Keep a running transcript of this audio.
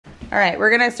All right,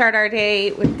 we're gonna start our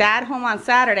day with Dad home on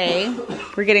Saturday.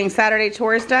 We're getting Saturday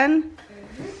chores done,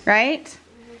 right?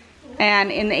 And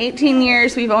in the 18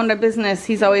 years we've owned a business,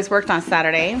 he's always worked on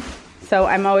Saturday. So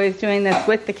I'm always doing this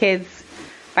with the kids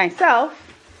myself,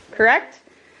 correct?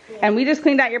 Yeah. And we just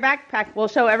cleaned out your backpack. We'll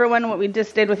show everyone what we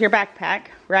just did with your backpack,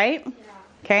 right? Yeah.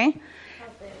 Okay.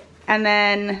 And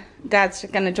then Dad's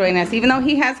gonna join us, even though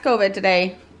he has COVID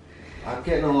today. I'm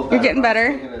getting a little better. You're getting better.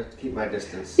 I'm gonna keep my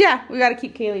distance. Yeah, we gotta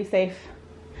keep Kaylee safe.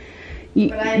 You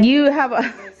have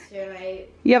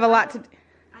a lot to.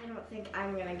 I don't think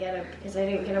I'm gonna get it because I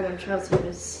didn't get it when Chelsea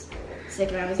was sick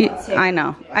and I was not sick. I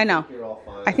know. You're all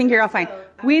fine. I think you're all fine.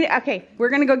 Okay, we're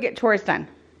gonna go get chores done.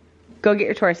 Go get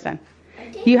your chores done.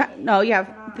 You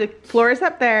have the floors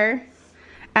up there,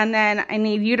 and then I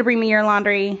need you to bring me your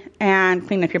laundry and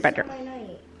clean up your bedroom.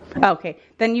 Okay,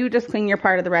 then you just clean your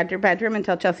part of the bedroom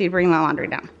until Chelsea brings the laundry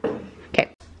down. Okay.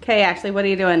 Okay, Ashley, what are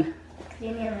you doing?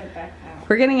 Cleaning my backpack.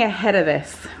 We're getting ahead of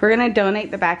this. We're gonna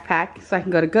donate the backpack so I can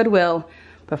go to Goodwill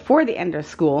before the end of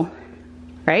school,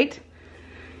 right?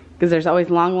 Because there's always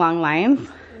long lines.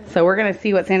 So we're gonna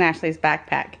see what's in Ashley's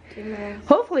backpack.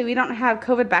 Hopefully we don't have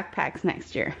COVID backpacks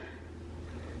next year.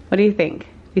 What do you think? Do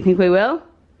you think we will?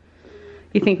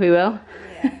 You think we will?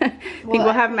 Yeah. Think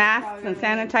we'll have masks and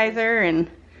sanitizer and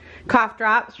cough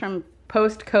drops from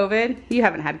post-COVID? You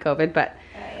haven't had COVID, but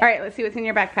all right, let's see what's in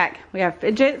your backpack. We have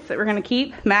fidgets that we're gonna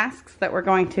keep, masks that we're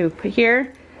going to put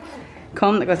here,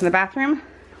 comb that goes in the bathroom.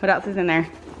 What else is in there?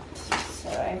 So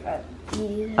I got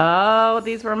these. Oh,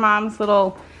 these were Mom's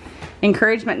little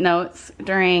encouragement notes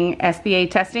during SBA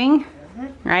testing,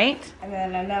 right? And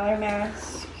then another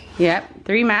mask. Yep,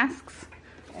 3 masks.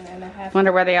 And then I have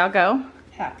Wonder where they all go.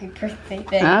 happy birthday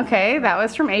thing. Okay, that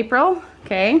was from April.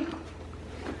 Okay.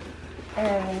 And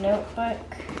then a notebook.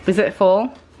 Is it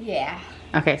full? Yeah.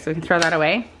 Okay, so we can throw that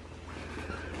away.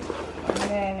 And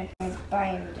then a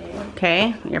binder.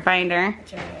 Okay, your binder.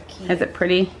 Which I'm gonna keep. Is it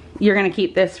pretty? You're gonna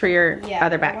keep this for your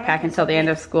other but I backpack until the end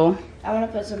of school? I want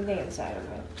to put something inside of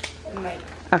it. It might.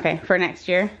 Okay, for next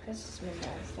year? This is my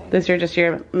math thing. Those are just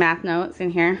your math notes in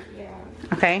here? Yeah.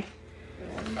 Okay.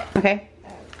 Okay.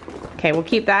 Okay, we'll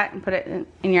keep that and put it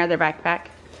in your other backpack.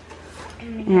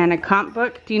 And a comp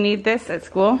book. Do you need this at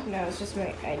school? No, it's just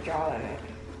I draw in it.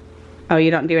 Oh,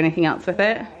 you don't do anything else with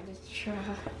it? I just draw.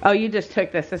 Oh, you just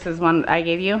took this. This is one I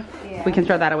gave you? Yeah. We can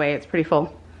throw that away. It's pretty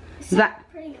full. Is that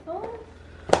pretty full?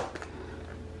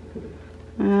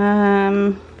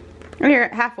 Here,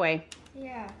 halfway.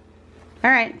 Yeah.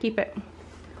 All right, keep it.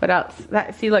 What else?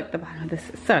 See, look, the bottom of this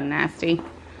is so nasty.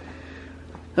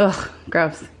 Ugh,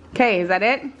 gross. Okay, is that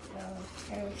it?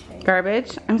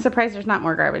 Garbage. I'm surprised there's not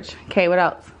more garbage. Okay, what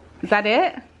else? Is that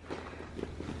it?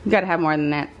 You gotta have more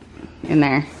than that in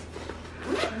there.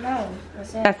 No,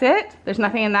 that's it. That's it? There's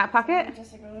nothing in that pocket?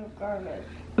 Just like a little garbage.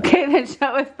 Okay, then show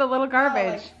us the little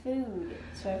garbage. Oh, like food,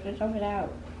 so I have to dump it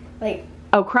out. Like.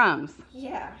 Oh, crumbs.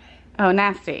 Yeah. Oh,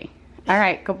 nasty. All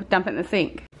right, go dump it in the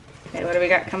sink. Okay, what do we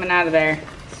got coming out of there?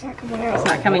 It's not coming out. It's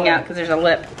not coming out because there's a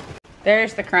lip.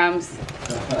 There's the crumbs.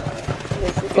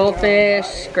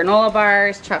 Goldfish, granola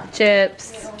bars, chopped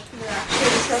chips.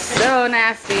 So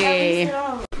nasty.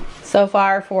 So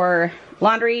far for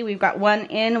laundry, we've got 1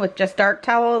 in with just dark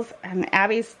towels and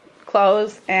Abby's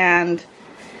clothes and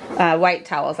white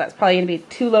towels. That's probably gonna be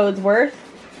 2 loads worth.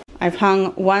 I've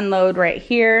hung 1 load right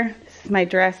here. This is my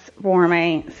dress for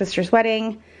my sister's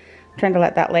wedding. I'm trying to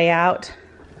let that lay out.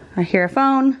 I hear a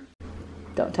phone.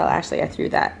 Don't tell Ashley I threw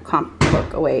that comp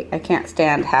book away. I can't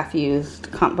stand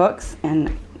half-used comp books,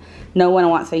 and no one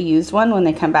wants a used one when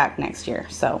they come back next year,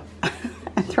 so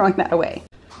I'm throwing that away.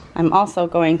 I'm also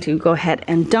going to go ahead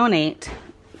and donate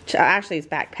Ashley's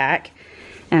backpack,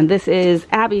 and this is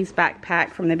Abby's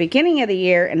backpack from the beginning of the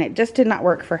year, and it just did not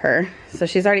work for her, so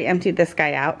she's already emptied this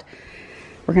guy out.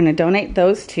 We're going to donate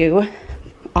those 2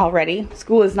 already.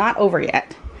 School is not over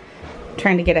yet. I'm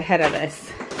trying to get ahead of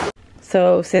this.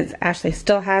 So since Ashley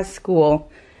still has school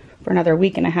for another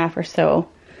week and a half or so,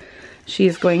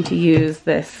 she's going to use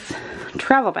this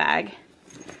travel bag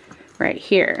right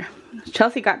here.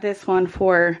 Chelsea got this one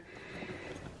for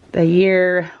the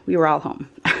year we were all home.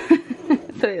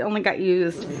 So it only got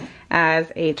used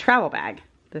as a travel bag.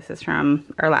 This is from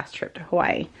our last trip to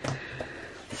Hawaii.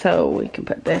 So we can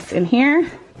put this in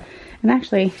here. And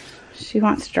actually, she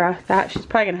wants to draw that. She's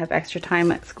probably gonna have extra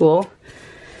time at school.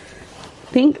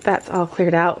 I think that's all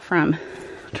cleared out from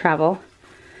travel.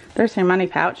 There's her money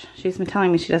pouch. She's been telling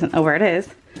me she doesn't know where it is.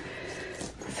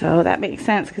 So that makes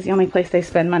sense because the only place they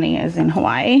spend money is in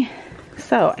Hawaii.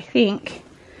 So I think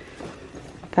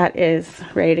that is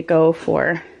ready to go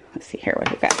for, let's see here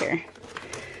what we got here.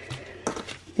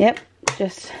 Yep,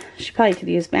 just, she probably could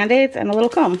use Band-Aids and a little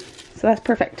comb. So that's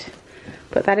perfect.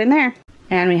 Put that in there.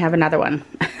 And we have another one.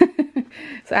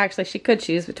 So actually she could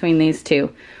choose between these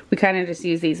two. We kind of just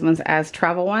use these ones as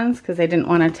travel ones because I didn't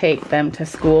want to take them to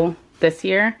school this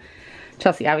year.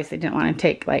 Chelsea obviously didn't want to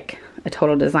take like a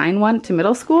total design one to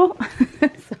middle school.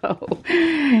 So,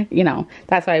 you know,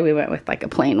 that's why we went with like a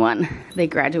plain one. They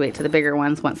graduate to the bigger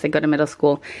ones once they go to middle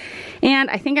school. And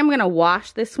I think I'm going to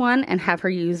wash this one and have her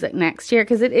use it next year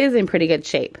because it is in pretty good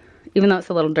shape. Even though it's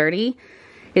a little dirty,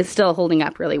 it's still holding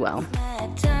up really well.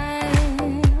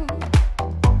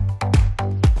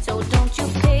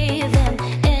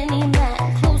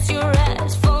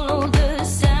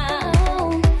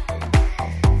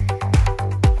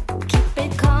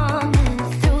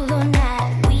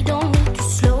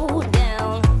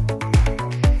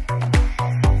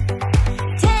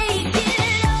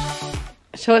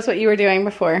 Show us what you were doing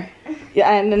before.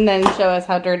 Yeah, and then show us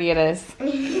how dirty it is.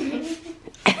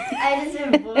 I just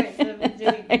been bored, so I've been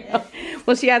doing it.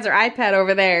 Well, she has her iPad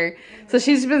over there. So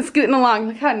she's been scooting along.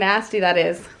 Look how nasty that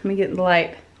is. Let me get the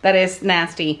light. That is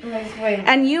nasty.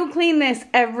 And you clean this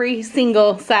every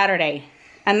single Saturday.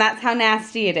 And that's how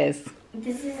nasty it is.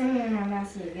 This isn't even how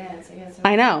nasty it gets.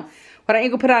 I know. Why don't you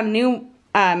go put on a new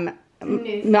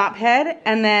mop head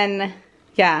and then,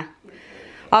 yeah.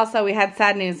 Also, we had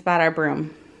sad news about our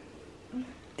broom.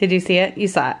 Did you see it? You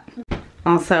saw it.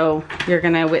 Also, you're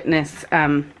gonna witness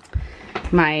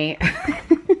my,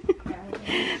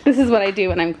 this is what I do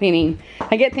when I'm cleaning.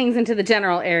 I get things into the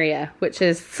general area, which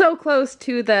is so close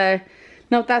to the,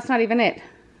 nope, that's not even it.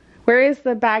 Where is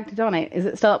the bag to donate? Is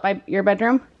it still up by your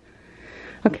bedroom?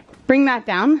 Okay, bring that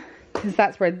down, because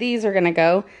that's where these are gonna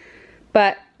go.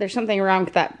 But there's something wrong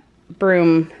with that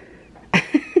broom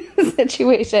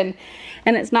situation.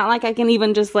 And it's not like I can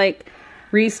even just like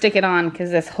re-stick it on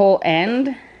because this whole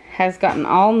end has gotten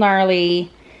all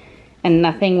gnarly and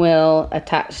nothing will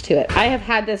attach to it. I have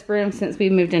had this broom since we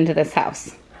moved into this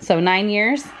house. So 9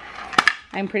 years.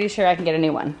 I'm pretty sure I can get a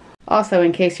new one. Also,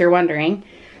 in case you're wondering,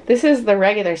 this is the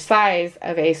regular size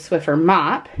of a Swiffer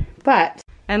mop, but,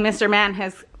 and Mr. Man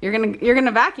has, you're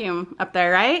gonna vacuum up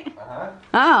there, right? Uh-huh.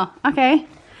 Oh, okay.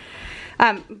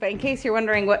 But in case you're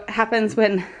wondering what happens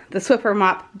when the Swiffer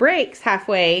mop breaks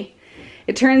halfway,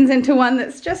 it turns into one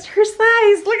that's just her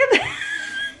size. Look at that.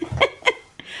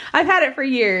 I've had it for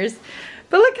years,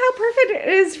 but look how perfect it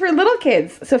is for little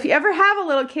kids. So if you ever have a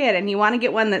little kid and you want to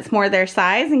get one that's more their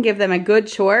size and give them a good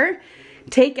chore,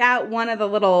 take out one of the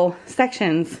little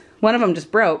sections. One of them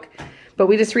just broke, but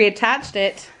we just reattached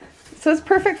it. So it's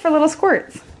perfect for little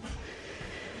squirts.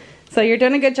 So you're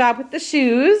doing a good job with the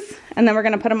shoes, and then we're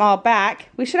gonna put them all back.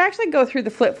 We should actually go through the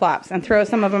flip-flops and throw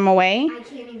some of them away. I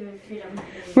can't even fit them.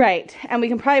 Right, and we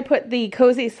can probably put the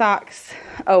cozy socks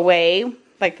away,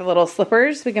 like the little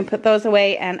slippers. We can put those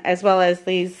away, and as well as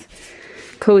these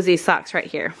cozy socks right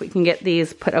here. We can get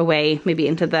these put away, maybe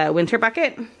into the winter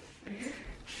bucket.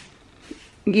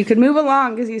 You could move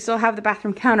along because you still have the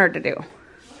bathroom counter to do.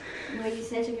 Well, you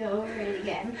said to go over it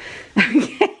again.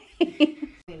 Okay.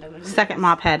 Second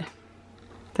mop head.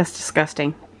 That's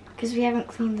disgusting. Because we haven't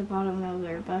cleaned the bottom of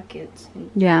our buckets in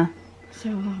Yeah. so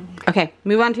long. Okay,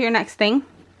 move on to your next thing.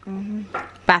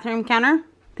 Bathroom counter.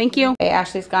 Thank you. Okay,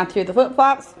 Ashley's gone through the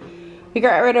flip-flops. We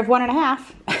got rid of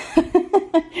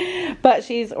 1.5. But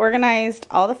she's organized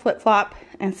all the flip-flop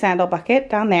and sandal bucket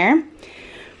down there.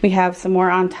 We have some more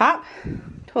on top.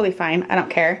 Totally fine. I don't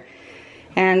care.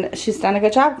 And she's done a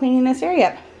good job cleaning this area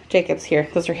up. Jacob's here.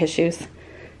 Those are his shoes.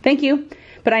 Thank you.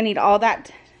 But I need all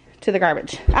that to the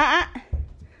garbage.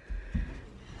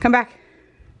 Come back.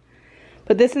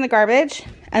 Put this in the garbage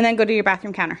and then go to your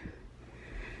bathroom counter.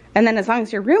 And then as long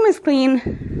as your room is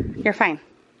clean, you're fine.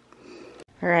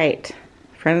 All right.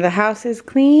 Front of the house is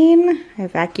clean. I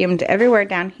vacuumed everywhere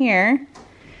down here.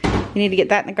 You need to get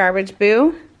that in the garbage,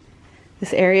 boo.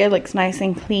 This area looks nice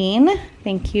and clean.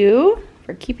 Thank you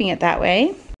for keeping it that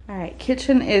way. All right,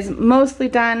 kitchen is mostly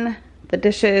done. The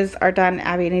dishes are done.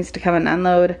 Abby needs to come and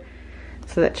unload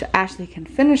so that Ashley can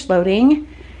finish loading.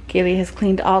 Kaylee has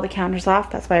cleaned all the counters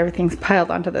off. That's why everything's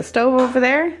piled onto the stove over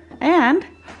there. And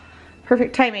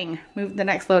perfect timing, moved the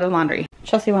next load of laundry.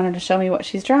 Chelsea wanted to show me what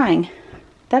she's drawing.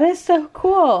 That is so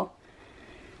cool.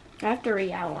 I have to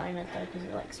re-outline it though because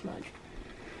it like smudged.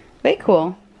 Very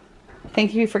cool.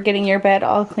 Thank you for getting your bed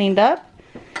all cleaned up.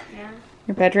 Yeah.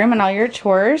 Your bedroom and all your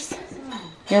chores.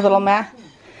 Your little mat.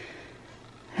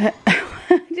 I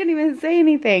didn't even say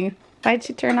anything. Why'd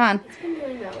she turn on? It's been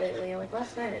doing that lately. Like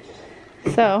last night it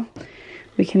just... So,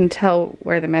 we can tell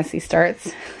where the messy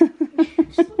starts.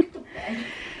 Just look at the bed.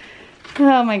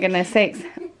 Oh my goodness sakes.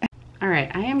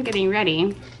 Alright, I am getting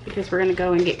ready because we're going to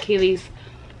go and get Kaylee's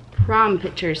prom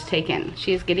pictures taken.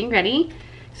 She is getting ready.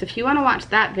 So if you want to watch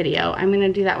that video, I'm going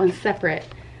to do that one separate,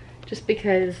 just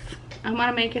because I want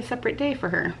to make a separate day for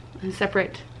her, a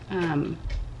separate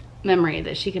memory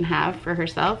that she can have for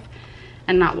herself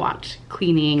and not watch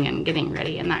cleaning and getting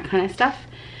ready and that kind of stuff.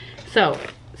 So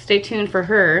stay tuned for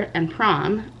her and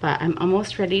prom, but I'm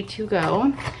almost ready to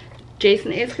go.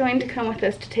 Jason is going to come with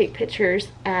us to take pictures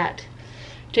at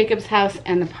Jacob's house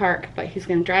and the park, but he's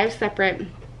going to drive separate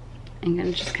and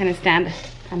going to just kind of stand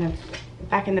kind of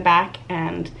back in the back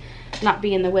and not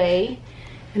be in the way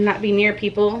and not be near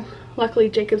people. Luckily,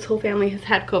 Jacob's whole family has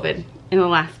had COVID in the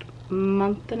last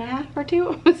month and a half or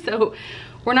two, so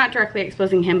we're not directly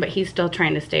exposing him, but he's still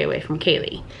trying to stay away from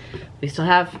Kaylee. We still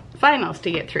have finals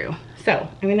to get through. So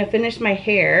I'm gonna finish my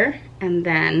hair and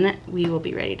then we will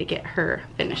be ready to get her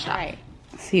finished up. Right.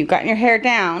 So you've gotten your hair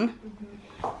down.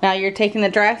 Now you're taking the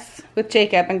dress with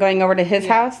Jacob and going over to his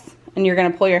house, and you're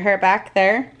gonna pull your hair back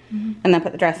there and then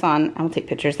put the dress on and we'll take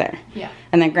pictures there. Yeah.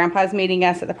 And then Grandpa's meeting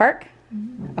us at the park?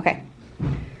 Okay. All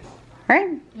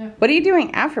right. Yeah. What are you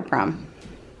doing after prom?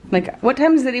 Like, what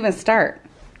time does it even start?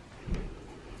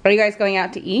 Are you guys going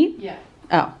out to eat? Yeah.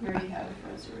 Oh. We already have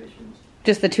reservations.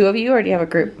 Just the two of you, or do you have a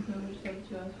group? No, we just have the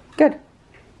two of us. Good.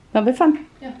 That'll be fun.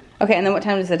 Yeah. Okay, and then what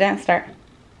time does the dance start?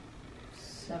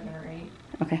 7 or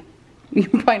 8. Okay. You're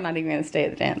probably not even going to stay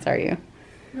at the dance, are you?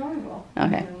 No, we will.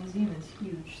 Okay. The museum is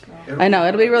huge, so. I know,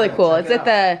 it'll be really cool. It's at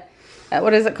the,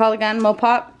 what is it called again?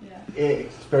 Mopop? Yeah.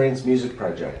 Experience Music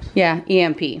Project. Yeah,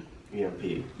 EMP.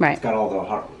 EMP. Right. It's got all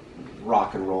the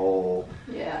rock and roll,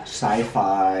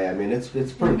 sci-fi. I mean, it's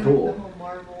pretty cool. The whole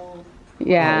Marvel.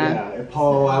 Yeah. Yeah.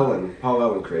 Paul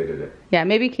Allen created it. Yeah,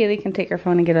 maybe Kaylee can take her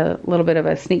phone and get a little bit of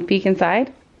a sneak peek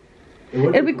inside.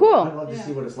 It'd be cool. I'd love to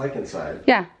see what it's like inside.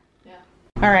 Yeah.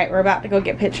 All right, we're about to go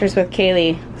get pictures with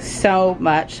Kaylee. So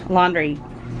much laundry.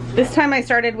 This time I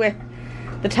started with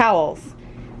the towels,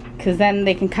 because then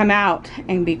they can come out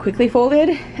and be quickly folded,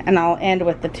 and I'll end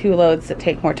with the 2 loads that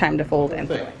take more time to fold in.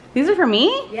 These are for me?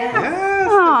 Yeah.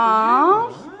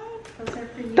 Aww.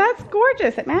 That's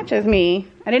gorgeous. It matches me.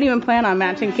 I didn't even plan on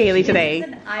matching Kaylee today. It's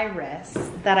an iris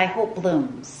that I hope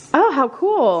blooms. Oh, how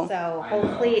cool. So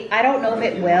hopefully, I don't know if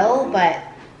it will, but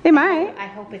it might. I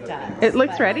hope it does. It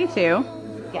looks ready to.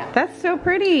 Yeah. That's so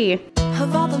pretty.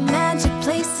 Of all the magic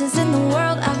places in the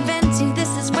world I've been to,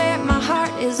 this is where my heart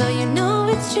is. Oh, you know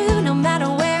it's true. No matter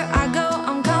where I go,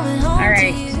 I'm coming home. All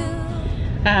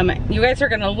right. You guys are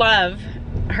gonna love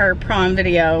her prom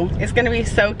video. It's gonna be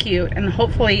so cute, and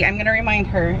hopefully I'm gonna remind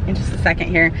her in just a second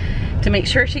here to make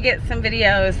sure she gets some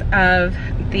videos of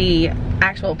the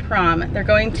actual prom. They're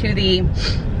going to the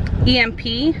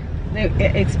EMP,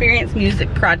 the Experience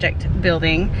Music Project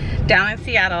building down in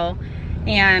Seattle,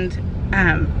 and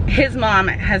his mom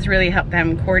has really helped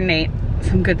them coordinate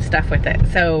some good stuff with it,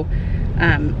 so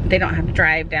they don't have to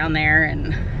drive down there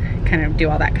and kind of do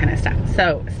all that kind of stuff.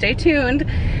 So stay tuned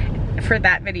for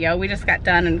that video. We just got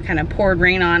done and kind of poured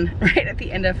rain on right at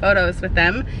the end of photos with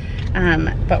them,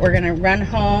 but we're gonna run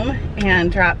home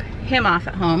and drop him off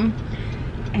at home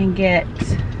and get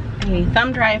a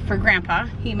thumb drive for Grandpa.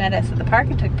 He met us at the park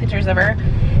and took pictures of her,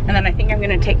 and then I think I'm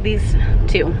gonna take these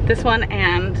two, this one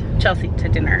and Chelsea, to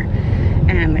dinner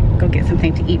and go get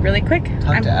something to eat really quick.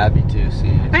 Talk to Abby too,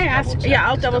 see. I asked, yeah,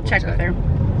 I'll double check with her.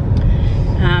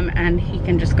 And he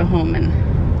can just go home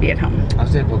and be at home. I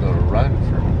was able to run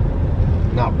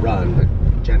not run,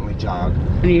 but gently jog.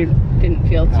 And you didn't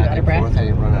feel too out of breath? I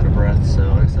didn't run out of breath, so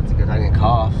I guess that's a good. I didn't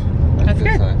cough. That's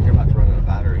good. You're about to run out of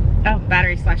battery. Oh,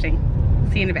 battery slashing.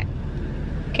 See you in a bit.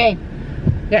 Okay,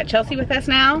 we got Chelsea with us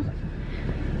now,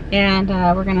 and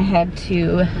we're gonna head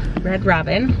to Red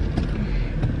Robin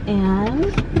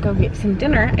and go get some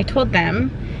dinner. I told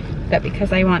them that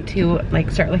because I want to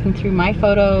like start looking through my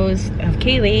photos of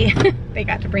Kaylee, they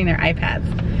got to bring their iPads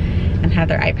and have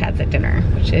their iPads at dinner,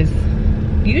 which is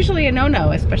usually a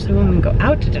no-no, especially when we go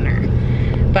out to dinner.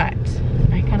 But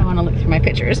I kind of want to look through my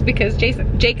pictures because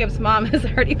Jacob's mom has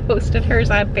already posted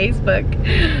hers on Facebook,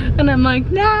 and I'm like,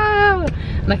 no.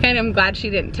 And I kind of am glad she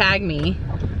didn't tag me.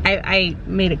 I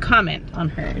made a comment on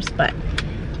hers, but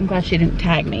I'm glad she didn't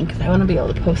tag me because I want to be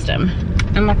able to post them.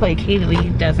 And luckily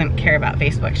Kaylee doesn't care about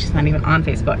Facebook. She's not even on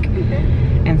Facebook.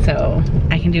 And so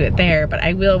I can do it there, but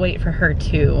I will wait for her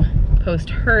to post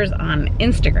hers on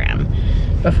Instagram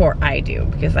before I do,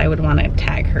 because I would want to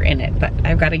tag her in it, but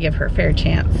I've got to give her a fair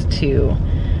chance to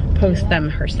post them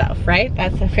herself, right?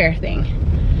 That's a fair thing,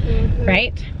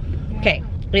 right? Okay,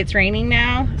 it's raining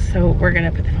now, so we're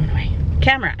gonna put the phone away.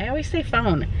 Camera, I always say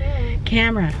phone.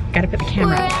 Camera, gotta put the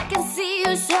camera away. I can see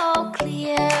you so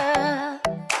clear.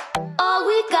 All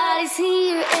we got is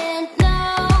here and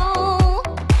now.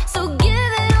 So give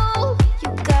it all you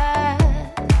got.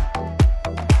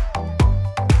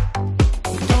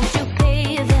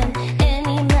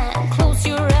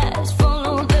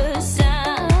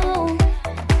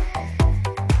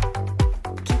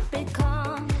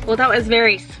 Well, that was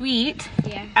very sweet.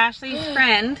 Yeah. Ashley's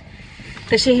friend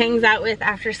that she hangs out with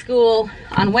after school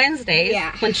on Wednesdays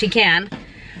when she can.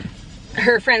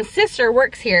 Her friend's sister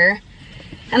works here,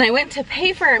 and I went to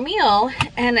pay for our meal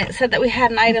and it said that we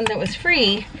had an item that was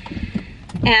free,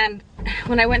 and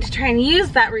when I went to try and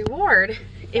use that reward,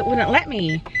 it wouldn't let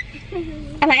me.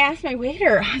 And I asked my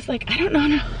waiter, I was like, I don't know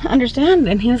how to understand,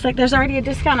 and he was like, there's already a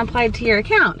discount applied to your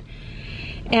account.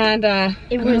 And I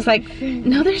was like,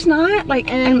 no, there's not.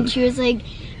 Like, and she was like,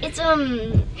 it's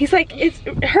he's like, it's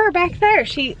her back there.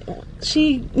 She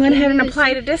went ahead and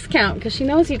applied a discount because she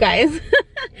knows you guys.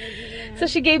 So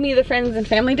she gave me the friends and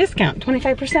family discount,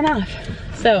 25%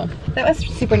 off. So that was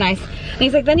super nice. And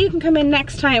he's like, then you can come in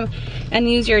next time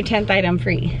and use your 10th item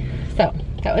free. So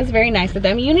that was very nice of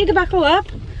them. You need to buckle up.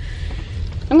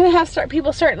 I'm gonna have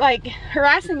people start like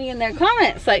harassing me in their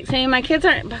comments, like saying my kids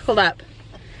aren't buckled up.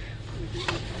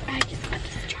 I just got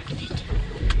distracted.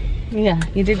 Yeah,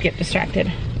 you did get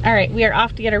distracted. All right, we are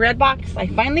off to get a red box. I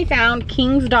finally found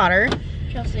King's Daughter.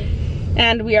 Chelsea.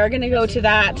 And we are gonna go to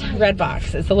that red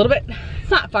box. It's a little bit,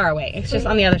 it's not far away. It's just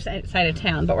on the other side of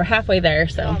town, but we're halfway there,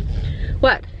 so.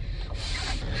 What?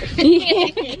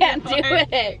 You can't do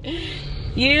it.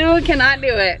 You cannot do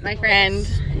it, my friend.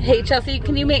 Hey, Chelsea,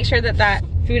 can you make sure that that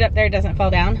food up there doesn't fall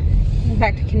down? In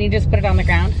fact, can you just put it on the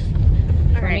ground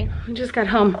for me? We just got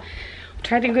home,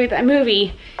 tried to go to that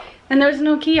movie, and there was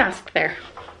no kiosk there.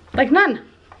 Like none.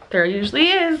 There usually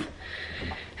is.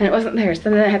 And it wasn't there, so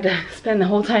then I had to spend the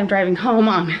whole time driving home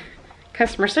on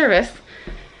customer service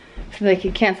so they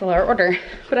could cancel our order.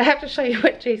 But I have to show you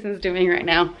what Jason's doing right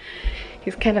now.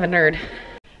 He's kind of a nerd.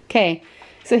 Okay,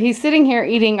 so he's sitting here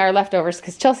eating our leftovers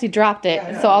because Chelsea dropped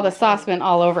it, so all the sauce went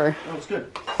all over. That was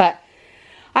good. But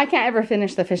I can't ever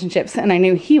finish the fish and chips, and I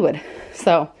knew he would.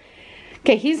 So,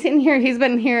 okay, he's in here, he's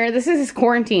been here. This is his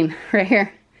quarantine right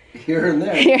here. Here and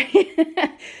there. Here.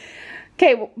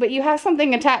 Okay, but you have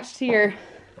something attached to your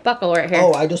buckle right here.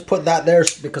 Oh, I just put that there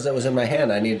because it was in my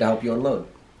hand. I needed to help you unload.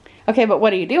 Okay, but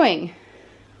what are you doing?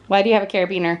 Why do you have a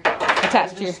carabiner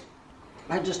attached to your...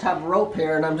 I just have rope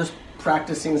here, and I'm just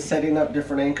practicing setting up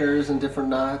different anchors and different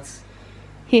knots.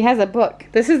 He has a book.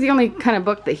 This is the only kind of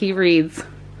book that he reads.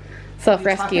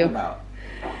 Self-rescue. What are you talking about?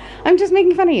 I'm just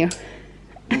making fun of you.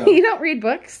 No. You don't read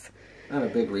books. I'm a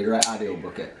big reader. I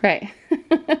audiobook it. Right.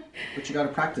 But you got to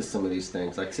practice some of these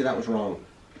things. Like, see, that was wrong.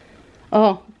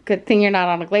 Oh, good thing you're not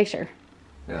on a glacier.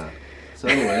 Yeah. So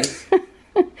anyways.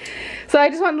 So I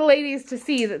just want the ladies to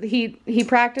see that he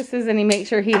practices and he makes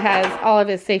sure he has all of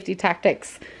his safety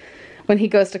tactics when he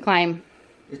goes to climb.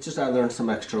 It's just I learned some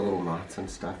extra little knots and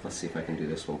stuff. Let's see if I can do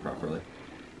this one properly.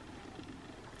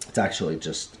 It's actually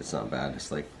just, it's not bad.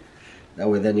 It's like, that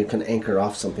way then you can anchor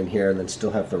off something here and then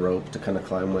still have the rope to kind of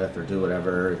climb with or do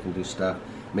whatever. You can do stuff.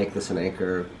 Make this an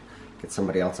anchor. Get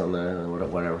somebody else on there or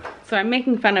whatever. So I'm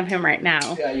making fun of him right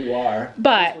now. Yeah, you are.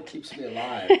 But that's what keeps me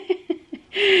alive.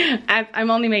 I'm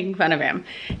only making fun of him.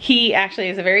 He actually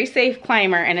is a very safe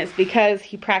climber, and it's because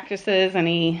he practices and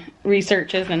he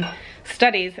researches and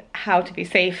studies how to be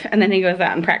safe, and then he goes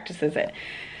out and practices it.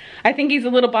 I think he's a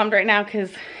little bummed right now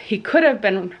because he could have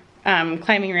been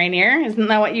climbing Rainier. Isn't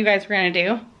that what you guys were gonna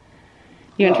do?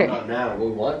 Well, not now. We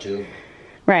want to.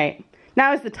 Right.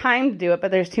 Now is the time to do it,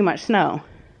 but there's too much snow.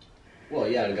 Well,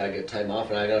 yeah, I gotta get time off,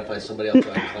 and I gotta find somebody else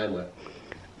I can climb with.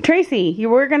 Tracy, you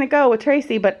were gonna go with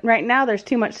Tracy, but right now there's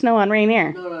too much snow on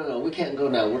Rainier. No, we can't go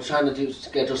now. We're trying to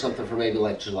schedule something for maybe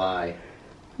like July.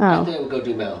 Oh. I think we'll go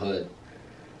do Mount Hood.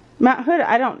 Mount Hood,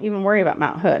 I don't even worry about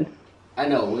Mount Hood. I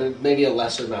know, maybe a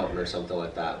lesser mountain or something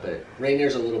like that, but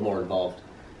Rainier's a little more involved.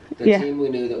 The team we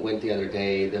knew that went the other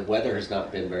day, the weather has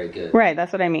not been very good. Right,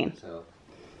 that's what I mean. So,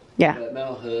 yeah. But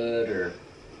Mount Hood, or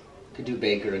could do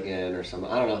Baker again or something.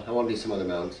 I don't know. I want to do some other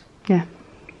mountains. Yeah.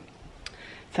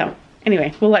 So,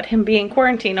 anyway, we'll let him be in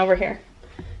quarantine over here.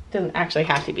 Doesn't actually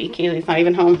have to be. Kaylee's not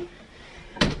even home.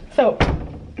 So,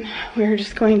 we're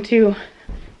just going to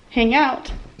hang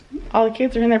out. All the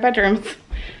kids are in their bedrooms.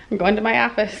 I'm going to my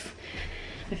office.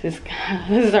 This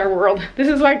is our world. This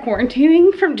is why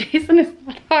quarantining from Jason is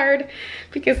not hard,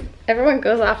 because everyone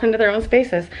goes off into their own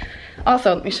spaces.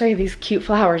 Also, let me show you these cute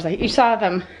flowers. You saw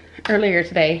them earlier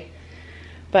today,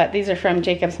 but these are from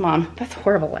Jacob's mom. That's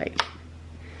horrible light.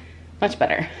 Much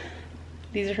better.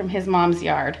 These are from his mom's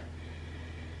yard.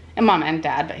 And mom and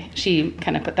dad, but she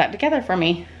kind of put that together for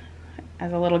me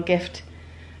as a little gift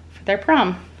for their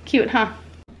prom. Cute, huh?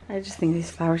 I just think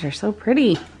these flowers are so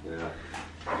pretty. Yeah.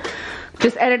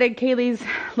 Just edited Kaylee's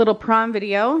little prom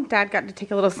video. Dad got to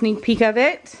take a little sneak peek of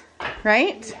it,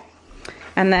 right?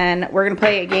 And then we're gonna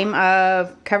play a game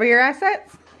of cover your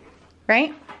assets,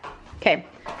 right? Okay,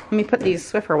 let me put these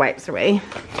Swiffer wipes away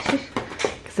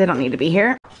because because they don't need to be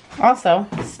here. Also,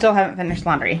 still haven't finished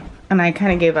laundry, and I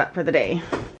kind of gave up for the day.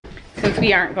 Since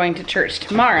we aren't going to church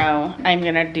tomorrow, I'm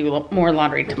gonna do more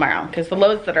laundry tomorrow because the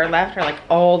loads that are left are like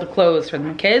all the clothes for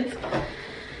the kids.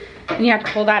 And you have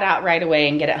to pull that out right away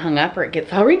and get it hung up or it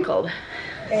gets all wrinkled.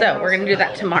 So we're gonna do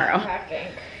that tomorrow. Packing.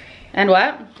 And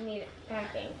what? Need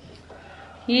packing.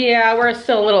 Yeah, we're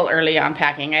still a little early on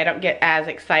packing. I don't get as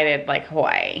excited like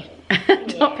Hawaii.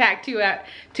 Don't pack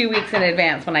 2 weeks in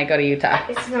advance when I go to Utah.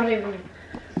 It's not even,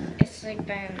 it's like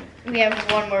then we have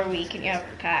 1 more week and you have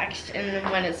packed, and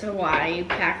then when it's Hawaii, you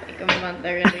pack like a month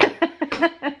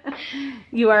early.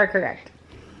 You are correct.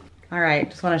 All right,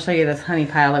 just want to show you this honey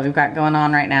pile that we've got going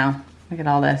on right now. Look at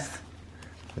all this.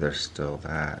 There's still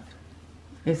that.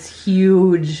 It's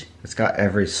huge. It's got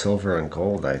every silver and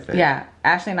gold, I think. Yeah,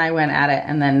 Ashley and I went at it,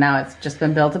 and then now it's just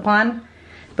been built upon.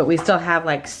 But we still have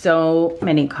like so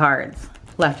many cards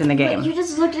left in the game. But you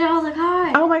just looked at all the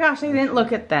cards. Oh my gosh, I didn't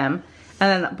look at them.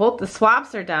 And then both the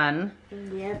swaps are done.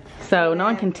 Yep. So no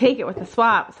one can take it with the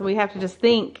swap. So we have to just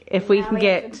think if we can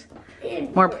get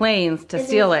more planes to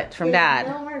steal it from Dad.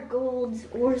 No more golds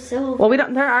or silver. Well, we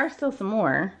don't. There are still some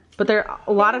more, but a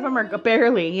lot of them are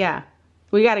barely. Yeah,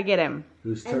 we got to get him.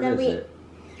 Whose And turn then is we- it?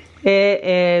 It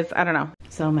is. I don't know.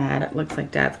 So mad. It looks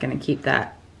like Dad's gonna keep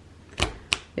that.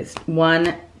 It's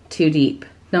 1 too deep.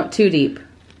 No, 2 deep.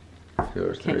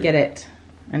 Yours, Can't three. get it,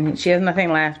 and she has nothing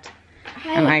left,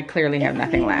 and I clearly have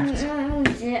nothing left.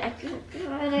 I could have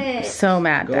got it. So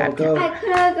mad, Go, Dad. go. I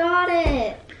could have got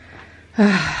it.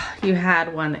 You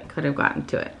had one that could have gotten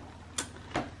to it.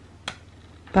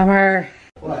 Bummer.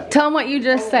 What? Tell them what you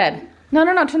just said. No,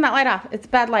 no, no, turn that light off. It's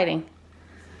bad lighting.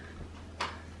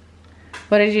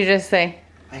 What did you just say?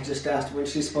 I just asked when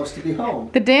she's supposed to be home.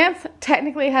 The dance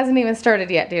technically hasn't even started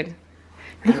yet, dude.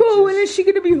 Like, oh, when is she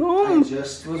gonna be I home?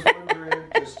 just was wondering,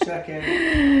 just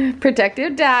checking.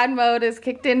 Protective dad mode is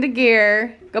kicked into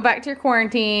gear. Go back to your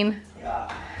quarantine.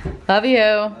 Yeah, Love you.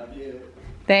 love you.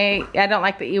 I don't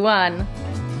like that you won.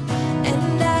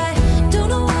 And I don't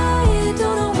know why,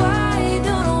 don't know why,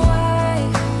 don't know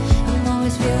why I'm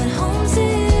always feeling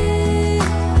homesick.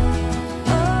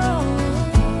 Oh.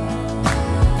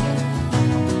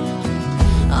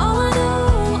 All I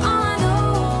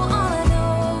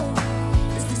know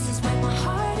is this is where my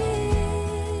heart is.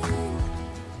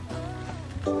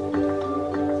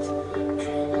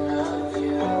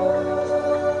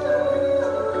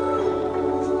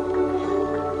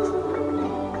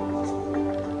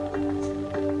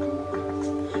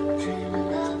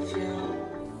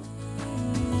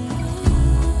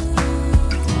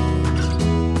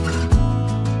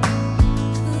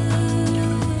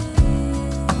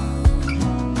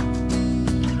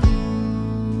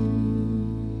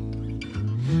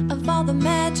 Of all the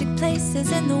magic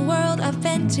places in the world I've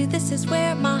been to, this is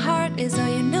where my heart is. Oh,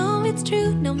 you know it's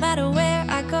true. No matter where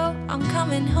I go, I'm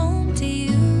coming home to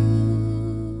you.